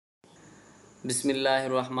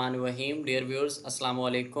बिस्मिल्लाहिर्रहमानिर्रहीम। Dear viewers, अस्सलाम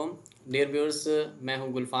वालेकुम। डियर व्यूअर्स, मैं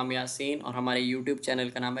हूं गुलफाम यासीन और हमारे यूट्यूब चैनल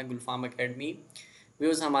का नाम है गुलफाम एकेडमी।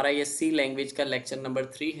 व्यूअर्स, हमारा ये सी लैंग्वेज का लेक्चर नंबर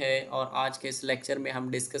 3 है और आज के इस लेक्चर में हम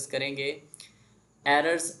डिस्कस करेंगे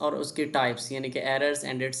एरर्स और उसकी टाइप्स, यानी कि एरर्स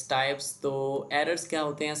एंड इट्स टाइप्स। तो एरर्स क्या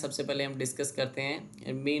होते हैं सबसे पहले हम डिस्कस करते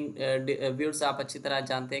हैं। व्यूअर्स, आप अच्छी तरह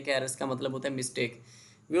जानते हैं कि एरर्स का मतलब होता है मिस्टेक।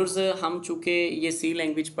 व्यूअर्स, हम चूँकि ये सी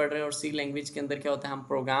लैंग्वेज पढ़ रहे हैं और सी लैंग्वेज के अंदर क्या होता है, हम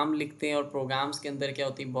प्रोग्राम लिखते हैं और प्रोग्राम्स के अंदर क्या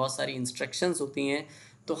होती है, बहुत सारी इंस्ट्रक्शंस होती हैं।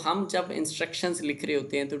 तो हम जब इंस्ट्रक्शंस लिख रहे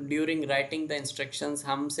होते हैं तो ड्यूरिंग राइटिंग द इंस्ट्रक्शंस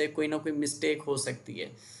हमसे कोई ना कोई मिस्टेक हो सकती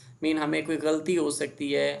है। हमें कोई गलती हो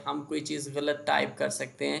सकती है, हम कोई चीज़ गलत टाइप कर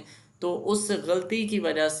सकते हैं। तो उस गलती की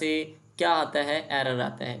वजह से क्या आता है, एरर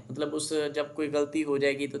आता है। मतलब उस जब कोई गलती हो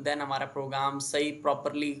जाएगी तो देन हमारा प्रोग्राम सही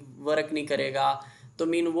प्रॉपरली वर्क नहीं करेगा। तो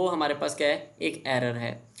वो हमारे पास क्या है, एक एरर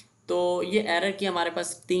है। तो ये एरर की हमारे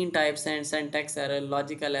पास 3 टाइप्स हैं: syntax error,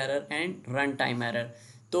 logical error and run time error.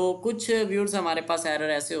 तो कुछ व्यूअर्स, हमारे पास एरर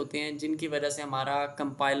ऐसे होते हैं जिनकी वजह से हमारा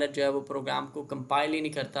कंपाइलर जो है वो प्रोग्राम को कंपाइल ही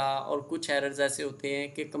नहीं करता, और कुछ एरर्स ऐसे होते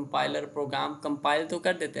हैं कि कंपाइलर प्रोग्राम कंपाइल तो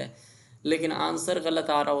कर देता है लेकिन आंसर गलत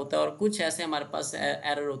आ रहा होता है। और कुछ ऐसे हमारे पास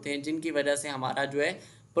एरर होते हैं जिनकी वजह से हमारा जो है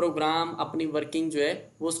प्रोग्राम अपनी वर्किंग जो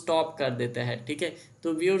है वो स्टॉप कर देता है। ठीक है,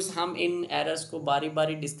 तो व्यूअर्स, हम इन एरर्स को बारी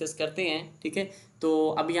बारी डिस्कस करते हैं। ठीक है, तो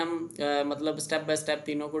अभी हम मतलब स्टेप बाय स्टेप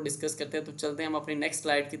तीनों को डिस्कस करते हैं। तो चलते हैं हम अपनी नेक्स्ट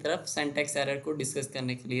स्लाइड की तरफ सिंटैक्स एरर को डिस्कस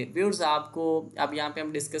करने के लिए। व्यूअर्स, आपको अब यहाँ पे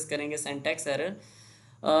हम डिस्कस करेंगे सिंटैक्स एरर।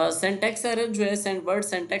 सिंटैक्स एरर जो है, वर्ड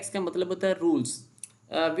सिंटैक्स का मतलब होता है रूल्स।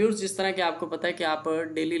 व्यूअर्स, जिस तरह कि आपको पता है कि आप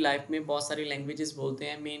डेली लाइफ में बहुत सारी लैंग्वेजेस बोलते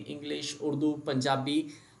हैं, इंग्लिश, उर्दू, पंजाबी।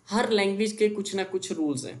 हर लैंग्वेज के कुछ ना कुछ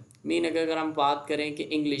रूल्स हैं। अगर हम बात करें कि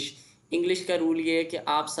इंग्लिश इंग्लिश का रूल ये है कि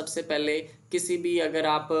आप सबसे पहले किसी भी, अगर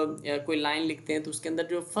आप कोई लाइन लिखते हैं तो उसके अंदर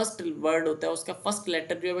जो फर्स्ट वर्ड होता है उसका फर्स्ट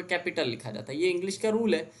लेटर जो है वो कैपिटल लिखा जाता है। ये इंग्लिश का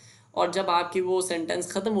रूल है। और जब आपकी वो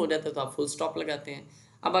सेंटेंस ख़त्म हो जाता है तो आप फुल स्टॉप लगाते हैं।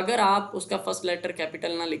 अब अगर आप उसका फर्स्ट लेटर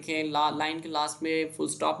कैपिटल ना लिखें, लाइन के लास्ट में फुल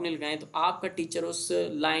स्टॉप नहीं लगाएं, तो आपका टीचर उस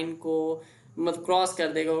लाइन को मतलब क्रॉस कर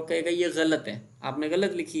देगा, वो कहेगा ये गलत है, आपने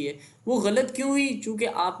गलत लिखी है। वो गलत क्यों हुई? चूँकि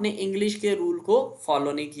आपने इंग्लिश के रूल को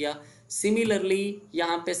फॉलो नहीं किया। सिमिलरली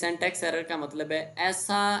यहाँ पे सिंटैक्स एरर का मतलब है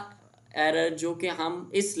ऐसा एरर जो कि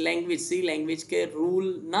हम इस लैंग्वेज, सी लैंग्वेज के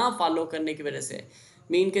रूल ना फॉलो करने की वजह से।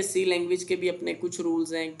 के सी लैंग्वेज के भी अपने कुछ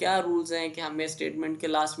रूल्स हैं। क्या रूल्स हैं कि हमें स्टेटमेंट के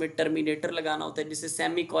लास्ट में टर्मिनेटर लगाना होता है, जिसे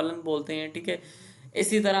सेमी कॉलन बोलते हैं। ठीक है,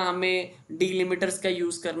 इसी तरह हमें डीलिमिटर्स का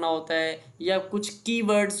यूज़ करना होता है, या कुछ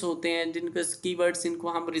कीवर्ड्स होते हैं जिनको कीवर्ड्स, इनको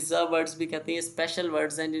हम रिजर्व वर्ड्स भी कहते हैं। स्पेशल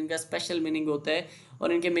वर्ड्स हैं जिनका स्पेशल मीनिंग होता है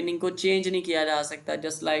और इनके मीनिंग को चेंज नहीं किया जा सकता,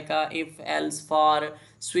 just like if, else, for,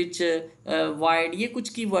 switch, wide. ये कुछ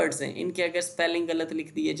कीवर्ड्स हैं, इनके अगर स्पेलिंग गलत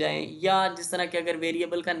लिख दिए जाएं, या जिस तरह के अगर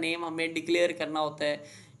वेरिएबल का नेम हमें डिक्लेयर करना होता है,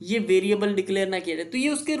 ये वेरिएबल डिक्लेयर ना किया जाए, तो ये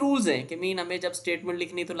उसके रूल्स हैं कि हमें जब स्टेटमेंट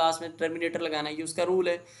लिखनी तो लास्ट में टर्मिनेटर लगाना है, ये उसका रूल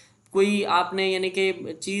है। कोई आपने यानी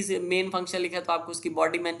कि चीज़ मेन फंक्शन लिखा है तो आपको उसकी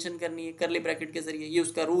बॉडी मेंशन करनी है करली ब्रैकेट के जरिए, ये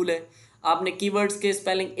उसका रूल है। आपने कीवर्ड्स के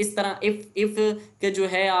स्पेलिंग इस तरह, इफ के जो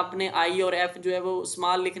है आपने आई और एफ जो है वो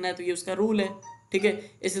स्मॉल लिखना है तो ये उसका रूल है। ठीक है,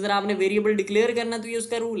 इसी तरह आपने वेरिएबल डिक्लेयर करना तो ये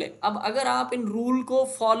उसका रूल है। अब अगर आप इन रूल को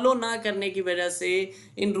फॉलो ना करने की वजह से,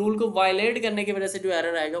 इन रूल को वायलेट करने की वजह से जो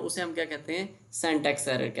एरर आएगा उसे हम क्या कहते हैं, सिंटैक्स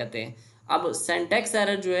एरर कहते हैं। अब सिंटैक्स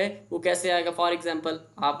एरर जो है वो कैसे आएगा? फॉर एग्जांपल,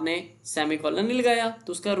 आपने सेमीकोलन नहीं लगाया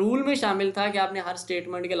तो उसका रूल में शामिल था कि आपने हर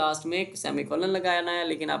स्टेटमेंट के लास्ट में एक सेमीकोलन लगाना है,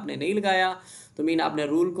 लेकिन आपने नहीं लगाया तो आपने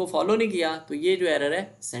रूल को फॉलो नहीं किया, तो ये जो एरर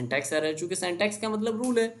है सिंटैक्स एरर, चूंकि सिंटैक्स का मतलब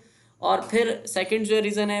रूल है। और फिर सेकंड जो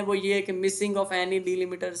रीज़न है वो ये है कि मिसिंग ऑफ एनी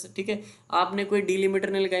डीलिमिटर्स। ठीक है, आपने कोई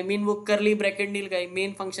डीलिमिटर नहीं लगाई, वो करली ब्रैकेट नहीं लगाई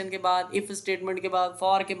मेन फंक्शन के बाद, इफ स्टेटमेंट के बाद,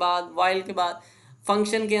 फॉर के बाद, वाइल के बाद,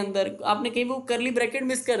 फंक्शन के अंदर आपने कहीं वो करली ब्रैकेट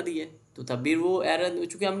मिस कर दी है, तो तब भी वो एरर,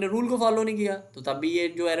 चूंकि हमने रूल को फॉलो नहीं किया तो तब भी ये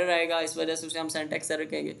जो एरर आएगा, इस वजह से उसे हम सिंटैक्स एरर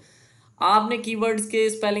कहेंगे। आपने कीवर्ड्स के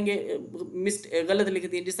स्पेलिंग गलत लिख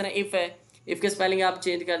दी, जिस तरह इफ़ है, इफ़ के स्पेलिंग आप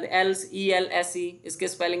चेंज कर दें, else, E L S E, इसके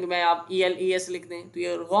स्पेलिंग में आप ई एल ई एस लिख दें, तो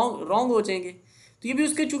ये रॉन्ग हो जाएंगे। तो ये भी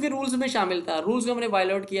उसके चूंकि रूल्स में शामिल था, रूल्स को हमने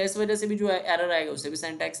वायलेट किया, इस वजह से भी जो है एरर आएगा, उसे भी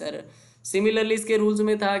सिंटैक्स एरर। सिमिलरली इसके रूल्स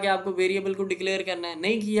में था कि आपको वेरिएबल को डिक्लेयर करना है,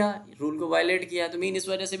 नहीं किया, रूल को वायलेट किया, तो इस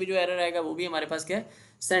वजह से भी जो एरर आएगा वो भी हमारे पास क्या है,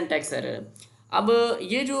 सिंटैक्स एरर। अब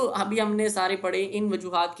ये जो अभी हमने सारे पढ़े, इन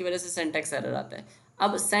वजूहात की वजह से सिंटैक्स एरर आता है।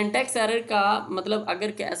 अब सिंटैक्स एरर का मतलब,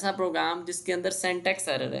 अगर ऐसा प्रोग्राम जिसके अंदर सिंटैक्स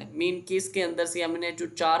एरर है, कि इसके अंदर से हमने जो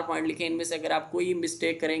 4 पॉइंट लिखे इनमें से अगर आप कोई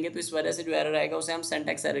मिस्टेक करेंगे तो इस वजह से जो एरर आएगा उसे हम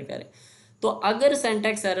सिंटैक्स एरर करें। तो अगर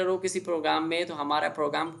सिंटैक्स एरर हो किसी प्रोग्राम में तो हमारा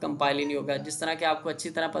प्रोग्राम कंपाइल ही नहीं होगा। जिस तरह कि आपको अच्छी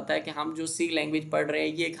तरह पता है कि हम जो सी लैंग्वेज पढ़ रहे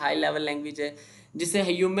हैं ये एक हाई लेवल लैंग्वेज है, जिसे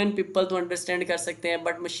ह्यूमन पीपल तो अंडरस्टैंड कर सकते हैं,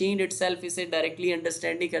 बट मशीन इटसेल्फ इसे डायरेक्टली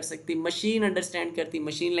अंडरस्टैंड नहीं कर सकती। मशीन अंडरस्टैंड करती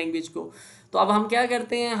मशीन लैंग्वेज को। तो अब हम क्या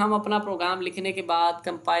करते हैं, हम अपना प्रोग्राम लिखने के बाद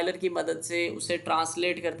कंपाइलर की मदद से उसे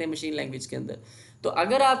ट्रांसलेट करते हैं मशीन लैंग्वेज के अंदर। तो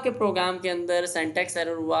अगर आपके प्रोग्राम के अंदर सिंटैक्स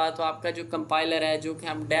एरर हुआ तो आपका जो कंपाइलर है, जो कि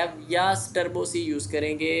हम डेव या टर्बो सी यूज़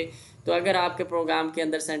करेंगे, तो अगर आपके प्रोग्राम के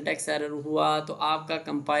अंदर सिंटैक्स एरर हुआ तो आपका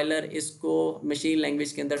कंपाइलर इसको मशीन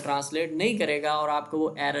लैंग्वेज के अंदर ट्रांसलेट नहीं करेगा और आपको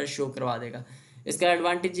वो एरर शो करवा देगा। इसका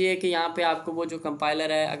एडवांटेज ये है कि यहाँ पे आपको वो जो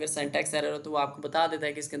कंपाइलर है, अगर सिंटैक्स एरर हो तो वो आपको बता देता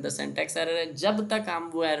है कि इसके अंदर सिंटैक्स एरर है। जब तक हम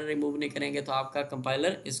वो एरर रिमूव नहीं करेंगे तो आपका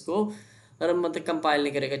कंपाइलर इसको मतलब कंपाइल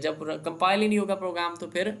नहीं करेगा। जब कंपाइल ही नहीं होगा प्रोग्राम तो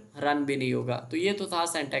फिर रन भी नहीं होगा। तो ये तो था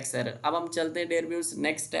सिंटैक्स एरर। अब हम चलते हैं डेयर व्यूअर्स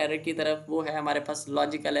नेक्स्ट एरर की तरफ, वो है हमारे पास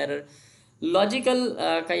लॉजिकल एरर। लॉजिकल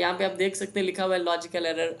का यहाँ पे आप देख सकते हैं लिखा हुआ है logical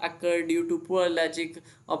error occur due to poor logic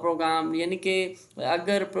और प्रोग्राम, यानी कि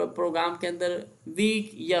अगर प्रोग्राम के अंदर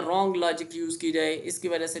वीक या रॉन्ग लॉजिक यूज़ की जाए, इसकी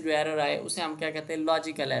वजह से जो एरर आए उसे हम क्या कहते हैं,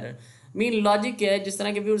 लॉजिकल एरर। मीन लॉजिक क्या है, जिस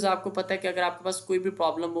तरह के व्यूअर्स आपको पता है कि अगर आपके पास कोई भी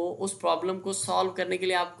प्रॉब्लम हो, उस प्रॉब्लम को सॉल्व करने के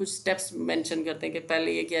लिए आप कुछ स्टेप्स मेंशन करते हैं कि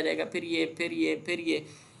पहले ये किया जाएगा, फिर ये, फिर ये, फिर ये।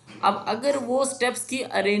 अब अगर वो स्टेप्स की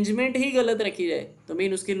अरेंजमेंट ही गलत रखी जाए तो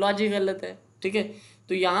मीन उसकी लॉजिक गलत है, ठीक है।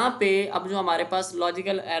 तो यहाँ पे अब जो हमारे पास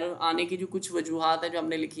लॉजिकल एरर आने की जो कुछ वजूहात है जो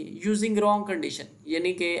हमने लिखी, यूजिंग रॉन्ग कंडीशन,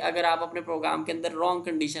 यानी कि अगर आप अपने प्रोग्राम के अंदर रॉन्ग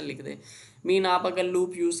कंडीशन लिख दें, मीन आप अगर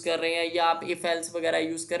लूप यूज़ कर रहे हैं या आप इफ एल्स वगैरह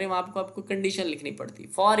यूज़ कर रहे हैं, वहाँ आपको कंडीशन लिखनी पड़ती।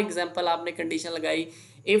 फॉर एग्जांपल आपने कंडीशन लगाई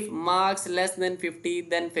if marks less than 50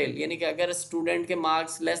 then fail, यानी कि अगर स्टूडेंट के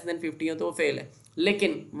मार्क्स लेस देन 50 हो तो वो फेल है।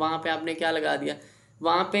 लेकिन वहाँ पे आपने क्या लगा दिया,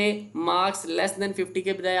 वहाँ पे मार्क्स लेस देन 50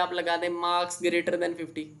 के बजाय आप लगा दें मार्क्स ग्रेटर देन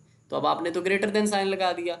 50। तो अब आपने तो ग्रेटर देन साइन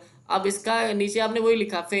लगा दिया। अब इसका नीचे आपने वही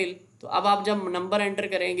लिखा फेल। तो अब आप जब नंबर एंटर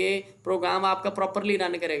करेंगे, प्रोग्राम आपका प्रॉपरली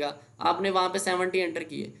रन करेगा। आपने वहाँ पे 70 एंटर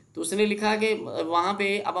किए तो उसने लिखा कि वहाँ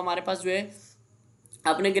पे अब हमारे पास जो है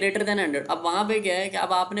आपने ग्रेटर देन 100। अब वहाँ पे क्या है कि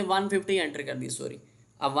अब आपने 150 एंटर कर दी, सॉरी।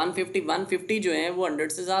 अब 150 जो है वो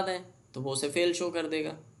 100 से ज़्यादा है तो वो उसे फेल शो कर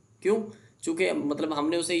देगा। क्यों? चूँकि मतलब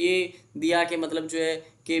हमने उसे ये दिया कि मतलब जो है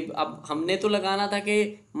कि अब हमने तो लगाना था कि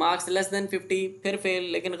मार्क्स लेस देन 50 फिर फेल,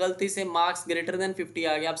 लेकिन गलती से मार्क्स ग्रेटर देन 50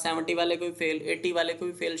 आ गया। अब 70 वाले को भी फेल, 80 वाले को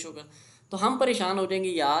भी फेल शो कर। तो हम परेशान हो जाएंगे,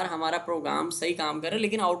 यार हमारा प्रोग्राम सही काम कर रहा है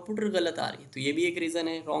लेकिन आउटपुट गलत आ रही है। तो ये भी एक रीज़न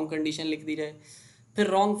है, रॉन्ग कंडीशन लिख दी जाए। फिर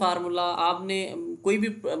रॉन्ग फार्मूला आपने कोई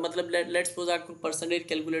भी मतलब लेट्स सपोज आपको परसेंटेज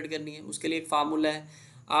कैलकुलेट करनी है, उसके लिए एक फार्मूला है।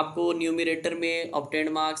 आपको न्यूमिनेटर में ऑब्टेन्ड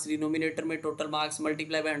मार्क्स, डिनोमिनेटर में टोटल मार्क्स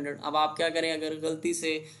मल्टीप्लाई बाय 100। अब आप क्या करें, अगर गलती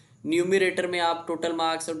से न्यूमिनेटर में आप टोटल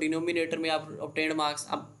मार्क्स और डिनोमिनेटर में आप ऑब्टेन्ड मार्क्स,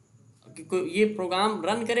 अब ये प्रोग्राम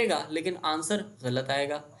रन करेगा लेकिन आंसर गलत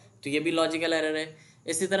आएगा। तो ये भी लॉजिकल एरर है।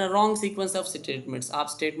 इसी तरह रॉन्ग सीक्वेंस ऑफ स्टेटमेंट्स, आप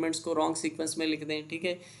स्टेटमेंट्स को रॉन्ग सीक्वेंस में लिख दें, ठीक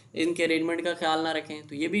है, इनके अरेंजमेंट का ख्याल ना रखें,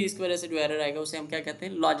 तो ये भी इसकी वजह से जो एरर आएगा उसे हम क्या कहते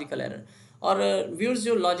हैं, लॉजिकल एरर। और व्यूअर्स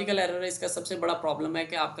जो लॉजिकल एरर है इसका सबसे बड़ा प्रॉब्लम है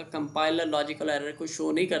कि आपका कंपाइलर लॉजिकल एरर को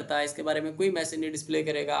शो नहीं करता है, इसके बारे में कोई मैसेज नहीं डिस्प्ले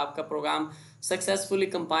करेगा। आपका प्रोग्राम सक्सेसफुली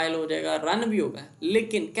कंपाइल हो जाएगा, रन भी होगा,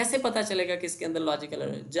 लेकिन कैसे पता चलेगा कि इसके अंदर लॉजिकल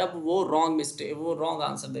एरर है? जब वो रॉन्ग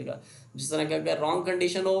आंसर देगा। जिस तरह का अगर रॉन्ग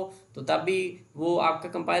कंडीशन हो तो तब भी वो आपका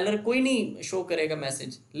कंपाइलर कोई नहीं शो करेगा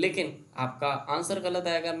मैसेज, लेकिन आपका आंसर गलत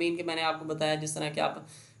आएगा। मीन कि मैंने आपको बताया जिस तरह कि आप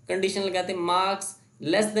कंडीशन लगाते मार्क्स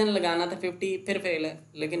लेस देन लगाना था 50 फिर फेल है,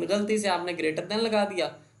 लेकिन गलती से आपने ग्रेटर देन लगा दिया।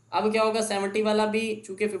 अब क्या होगा, 70 वाला भी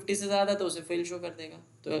चूंकि 50 से ज़्यादा तो उसे फेल शो कर देगा।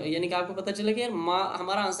 तो यानी कि आपको पता चलेगा यार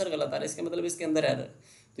हमारा आंसर गलत आ रहा है, इसका मतलब इसके अंदर एरर।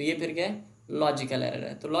 तो ये फिर क्या है, लॉजिकल एरर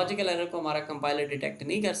है। तो लॉजिकल एरर को हमारा कंपाइलर डिटेक्ट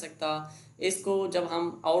नहीं कर सकता। इसको जब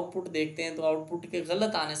हम आउटपुट देखते हैं तो आउटपुट के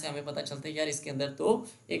गलत आने से हमें पता चलता है यार इसके अंदर तो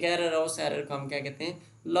एक एरर है, उस एरर को हम क्या कहते हैं,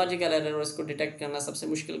 लॉजिकल एरर। और इसको डिटेक्ट करना सबसे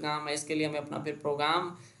मुश्किल काम है। इसके लिए हमें अपना फिर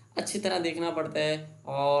प्रोग्राम अच्छी तरह देखना पड़ता है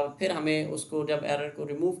और फिर हमें उसको जब एरर को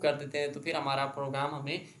रिमूव कर देते हैं तो फिर हमारा प्रोग्राम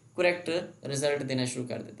हमें करेक्ट रिजल्ट देना शुरू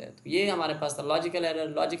कर देता है। तो ये हमारे पास था लॉजिकल एरर।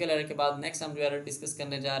 लॉजिकल एरर के बाद नेक्स्ट हम जो एरर डिस्कस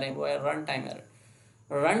करने जा रहे हैं वो है run time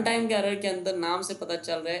error. Run time के एरर के अंदर नाम से पता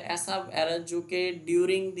चल रहा है ऐसा एरर जो कि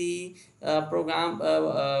ड्यूरिंग दी प्रोग्राम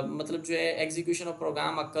मतलब जो है एग्जीक्यूशन ऑफ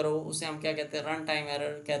प्रोग्राम अक्कर हो, उसे हम क्या कहते हैं, रन टाइम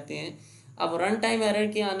एरर कहते हैं। अब रन टाइम एरर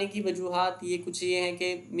के आने की वजूहत ये कुछ ये हैं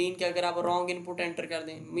कि मीन कि अगर आप रॉन्ग इनपुट एंटर कर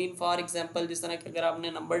दें, मीन फॉर एग्जांपल जिस तरह कि अगर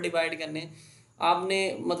आपने नंबर डिवाइड करने, आपने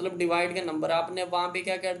मतलब डिवाइड का नंबर आपने वहाँ पे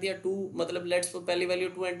क्या कर दिया 2, मतलब लेट्स पहली वैल्यू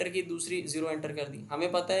 2 एंटर की, दूसरी 0 एंटर कर दी।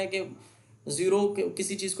 हमें पता है कि 0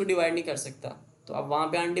 किसी चीज़ को डिवाइड नहीं कर सकता, तो अब वहाँ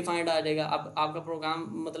पे अनडिफाइंड आ जाएगा। अब आपका प्रोग्राम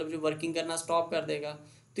मतलब जो वर्किंग करना स्टॉप कर देगा।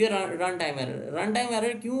 तो ये run time error. Run time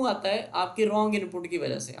error क्यों आता है? आपकी रॉन्ग इनपुट की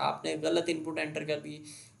वजह से। आपने गलत इनपुट एंटर कर दी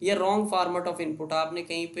या रॉन्ग फॉर्मेट ऑफ इनपुट, आपने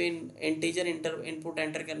कहीं पे इंटीजर इनपुट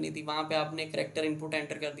एंटर करनी थी, वहाँ पे आपने करेक्टर इनपुट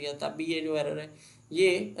एंटर कर दिया, तब भी ये जो एरर है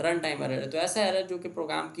ये रन टाइम एरर है। तो ऐसा एरर जो कि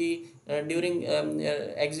प्रोग्राम की ड्यूरिंग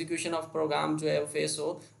एग्जीक्यूशन ऑफ प्रोग्राम जो है वो फेस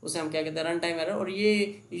हो, उसे हम क्या कहते हैं, रन टाइम एरर। और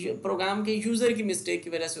ये प्रोग्राम के यूज़र की मिस्टेक की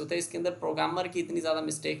वजह से होता है। इसके अंदर प्रोग्रामर की इतनी ज़्यादा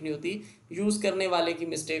मिस्टेक नहीं होती, यूज़ करने वाले की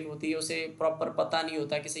मिस्टेक होती है, उसे प्रॉपर पता नहीं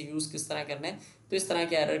होता कि इसे यूज़ किस तरह करना है। तो इस तरह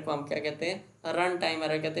के एरर को हम क्या कहते हैं, रन टाइम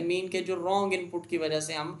एरर कहते हैं। मीन के जो रॉन्ग इनपुट की वजह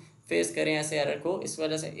से हम फेस करें ऐसे एरर को, इस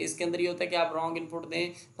वजह से इसके अंदर ये होता है कि आप रॉन्ग इनपुट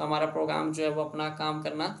दें तो हमारा प्रोग्राम जो है वो अपना काम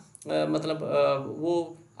करना मतलब वो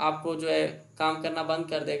आपको जो है काम करना बंद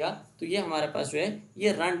कर देगा। तो ये हमारे पास जो है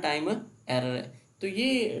ये रन टाइम एरर है। तो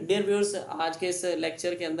ये डियर व्यूअर्स, आज के इस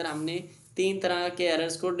लेक्चर के अंदर हमने 3 तरह के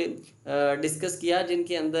एरर्स को डिस्कस किया,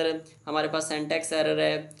 जिनके अंदर हमारे पास सिंटैक्स एरर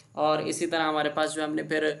है, और इसी तरह हमारे पास जो हमने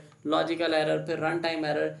फिर लॉजिकल एरर, फिर रन टाइम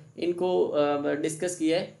एरर, इनको डिस्कस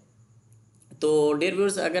किया है। तो डियर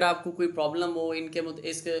व्यूअर्स, अगर आपको कोई प्रॉब्लम हो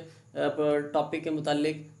इस टॉपिक के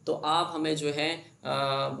मुतालिक, तो आप हमें जो है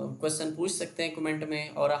क्वेश्चन पूछ सकते हैं कमेंट में।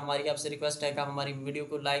 और हमारी आपसे रिक्वेस्ट है कि आप हमारी वीडियो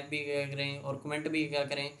को लाइक भी करें और कमेंट भी क्या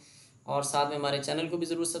करें, और साथ में हमारे चैनल को भी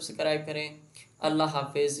ज़रूर सब्सक्राइब करें। अल्लाह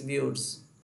हाफिज़ व्यूअर्स।